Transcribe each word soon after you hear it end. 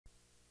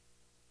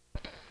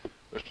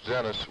Mr.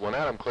 Dennis, when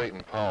Adam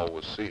Clayton Powell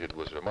was seated,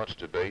 was there much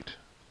debate?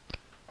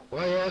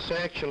 Well, yes,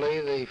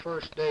 actually, the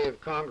first day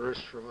of Congress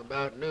from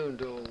about noon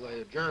till they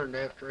adjourned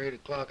after 8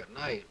 o'clock at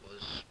night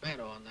was spent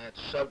on that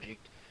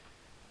subject.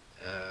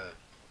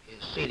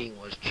 His seating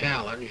was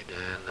challenged,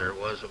 and there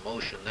was a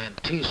motion then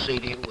to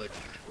seat him, which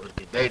was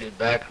debated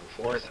back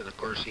and forth, and of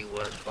course he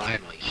was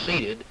finally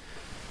seated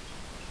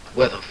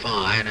with a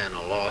fine and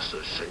a loss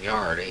of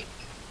seniority.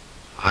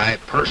 I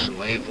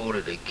personally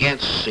voted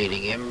against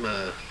seating him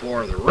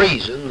for the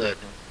reason that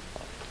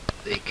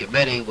the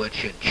committee,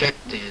 which had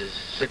checked his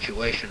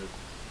situation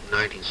in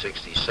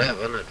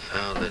 1967, had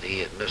found that he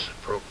had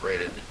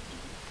misappropriated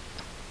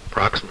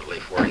approximately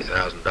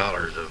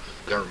 $40,000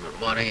 of government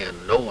money,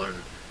 and no one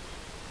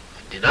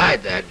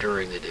denied that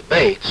during the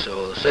debate.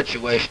 So the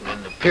situation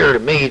didn't appear to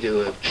me to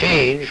have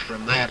changed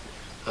from that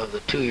of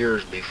the 2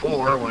 years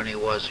before when he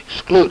was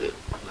excluded.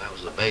 That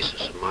was the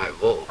basis of my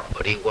vote,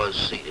 but he was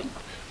seated.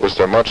 Was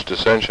there much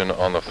dissension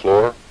on the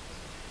floor?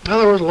 Well,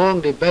 there was a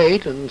long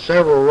debate and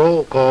several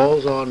roll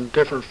calls on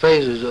different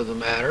phases of the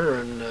matter,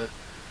 and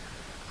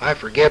I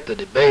forget the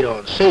debate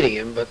on seating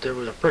him, but there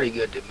was a pretty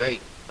good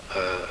debate,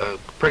 a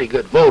pretty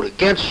good vote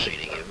against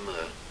seating him.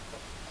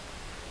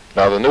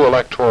 Now, the new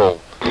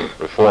electoral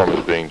reform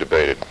is being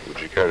debated.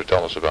 Would you care to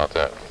tell us about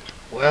that?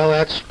 Well,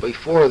 that's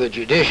before the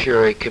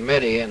Judiciary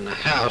Committee in the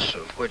House,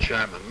 of which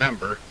I'm a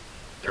member.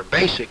 There are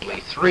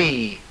basically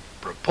three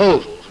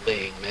proposals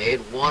being made.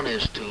 One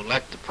is to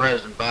elect the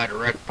president by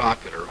direct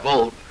popular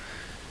vote.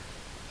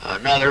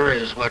 Another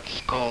is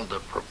what's called the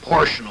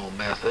proportional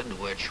method,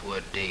 which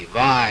would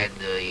divide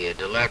the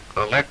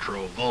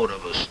electoral vote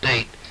of a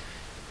state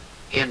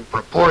in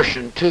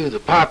proportion to the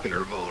popular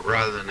vote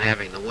rather than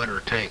having the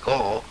winner take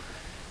all.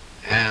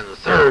 And the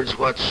third is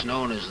what's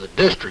known as the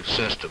district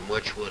system,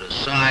 which would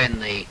assign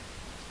the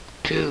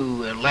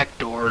two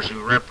electors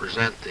who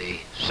represent the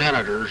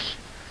senators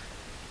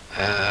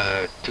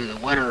to the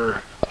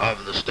winner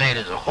of the state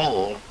as a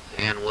whole,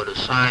 and would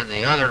assign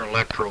the other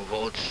electoral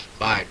votes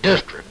by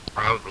district,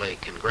 probably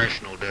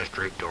congressional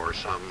district or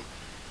some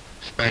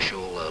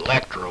special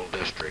electoral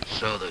district,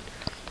 so that,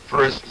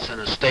 for instance, in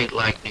a state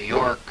like New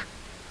York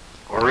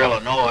or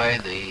Illinois,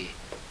 the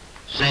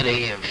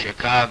city of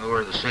Chicago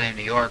or the city of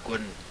New York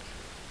wouldn't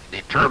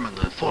determine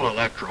the full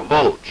electoral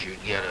votes.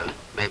 You'd get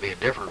maybe a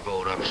different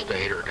vote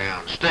upstate or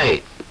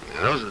downstate.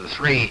 Now, those are the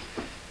three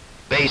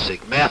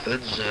basic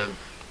methods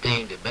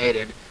being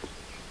debated.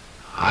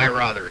 I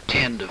rather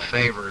tend to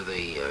favor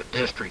the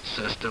district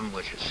system,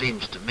 which it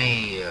seems to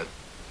me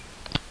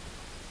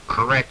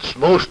corrects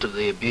most of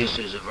the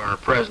abuses of our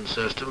present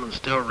system and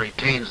still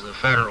retains the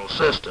federal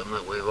system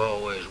that we've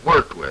always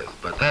worked with.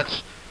 But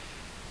that's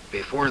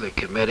before the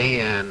committee,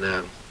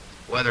 and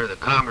whether the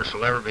Congress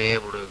will ever be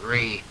able to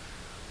agree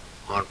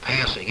on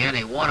passing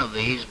any one of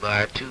these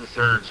by a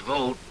 2/3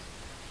 vote,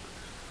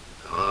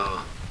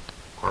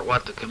 or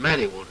what the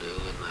committee will do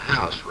in the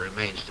House,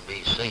 remains to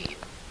be seen.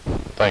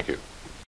 Thank you.